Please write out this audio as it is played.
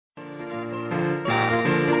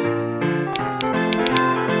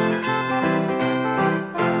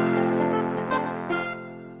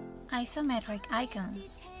Isometric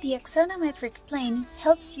Icons. The axonometric plane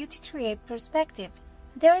helps you to create perspective.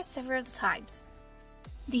 There are several types.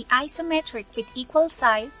 The isometric with equal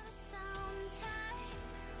size,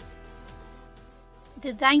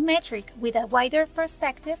 the dimetric with a wider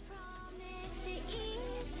perspective,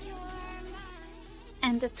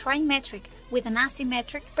 and the trimetric with an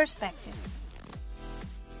asymmetric perspective.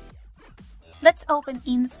 Let's open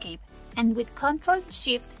Inkscape, and with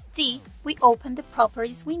Ctrl-Shift-D, we open the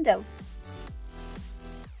Properties window.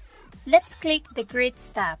 Let's click the Grids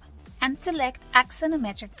tab and select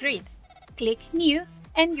Axonometric Grid. Click New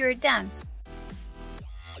and you're done.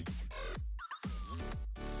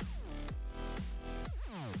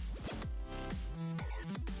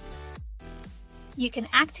 You can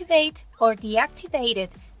activate or deactivate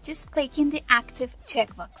it just clicking the Active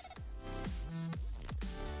checkbox.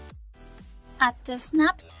 At the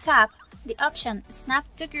Snap tab, the option Snap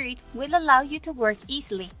to Grid will allow you to work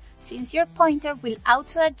easily, since your pointer will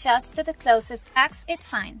auto-adjust to the closest axe it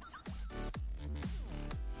finds.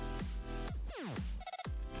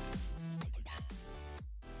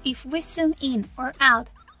 If we zoom in or out,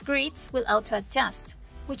 grids will auto-adjust,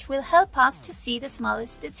 which will help us to see the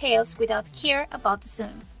smallest details without care about the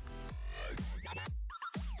zoom.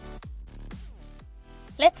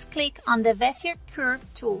 Let's click on the Bezier Curve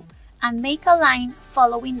tool and make a line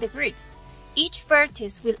following the grid. Each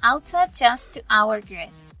vertex will auto-adjust to our grid.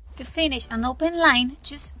 To finish an open line,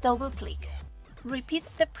 just double-click. Repeat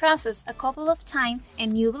the process a couple of times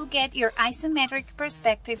and you will get your isometric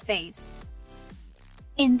perspective base.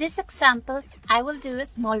 In this example, I will do a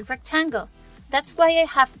small rectangle. That's why I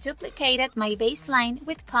have duplicated my baseline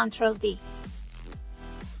with Ctrl-D.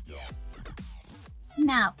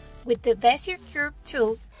 Now, with the Bezier Curve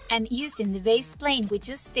tool and using the base plane we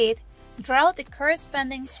just did, draw the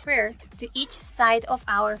corresponding square to each side of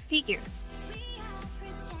our figure.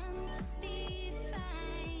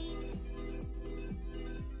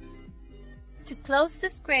 To close the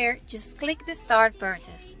square, just click the Start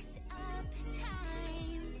vertex.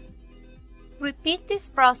 Repeat this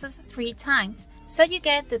process 3 times, so you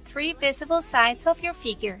get the 3 visible sides of your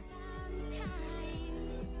figure.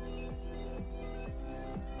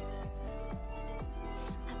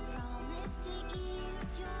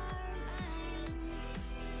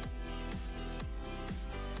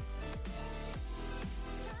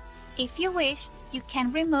 If you wish, you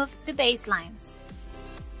can remove the baselines.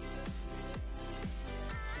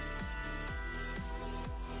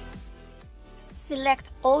 Select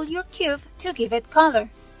all your cube to give it color.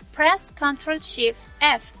 Press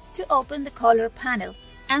Ctrl-Shift-F to open the color panel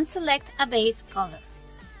and select a base color.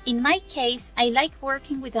 In my case, I like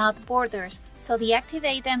working without borders, so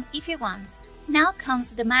deactivate them if you want. Now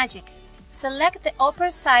comes the magic. Select the upper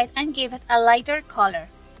side and give it a lighter color.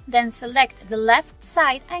 Then select the left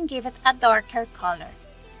side and give it a darker color.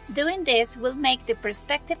 Doing this will make the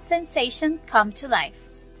perspective sensation come to life.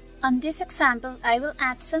 On this example, I will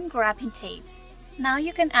add some graphing tape. Now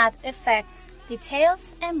you can add effects,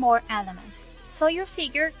 details, and more elements, so your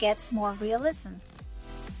figure gets more realism.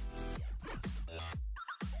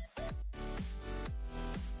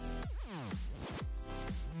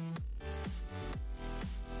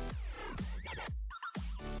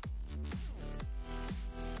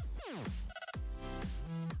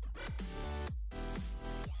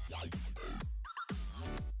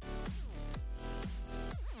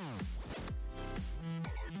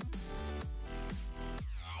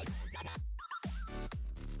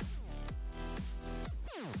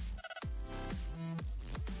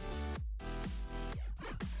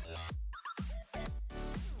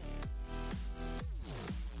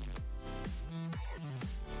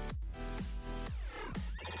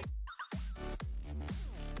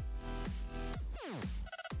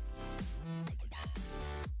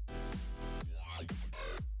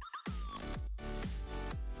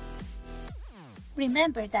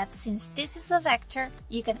 Remember that since this is a vector,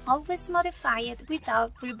 you can always modify it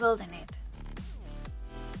without rebuilding it.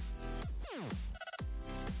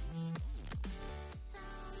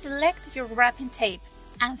 Select your wrapping tape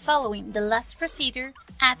and following the last procedure,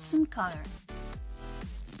 add some color.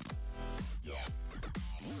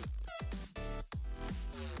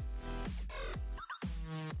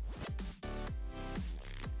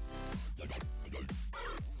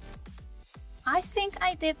 I think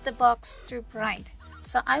I did the box too bright,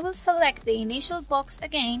 so I will select the initial box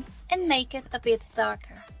again and make it a bit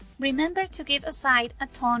darker. Remember to give a side a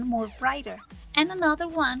tone more brighter and another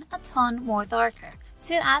one a tone more darker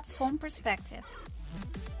to add some perspective.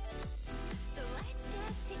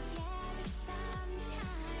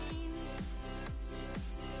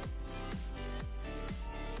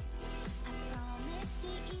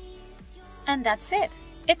 And that's it.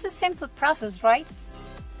 It's a simple process, right?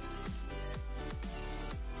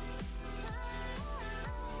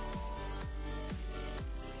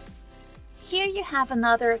 Here you have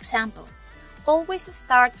another example. Always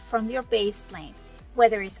start from your base plane,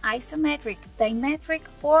 whether it's isometric, dimetric,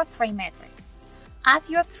 or trimetric. Add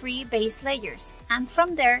your 3 base layers, and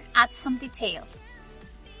from there add some details.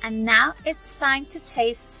 And now it's time to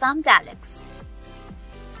chase some dialogues.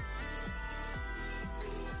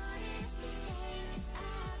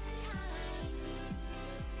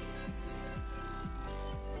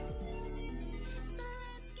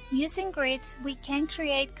 Using grids, we can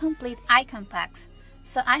create complete icon packs.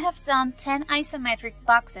 So I have done 10 isometric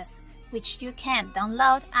boxes, which you can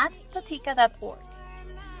download at tatica.org.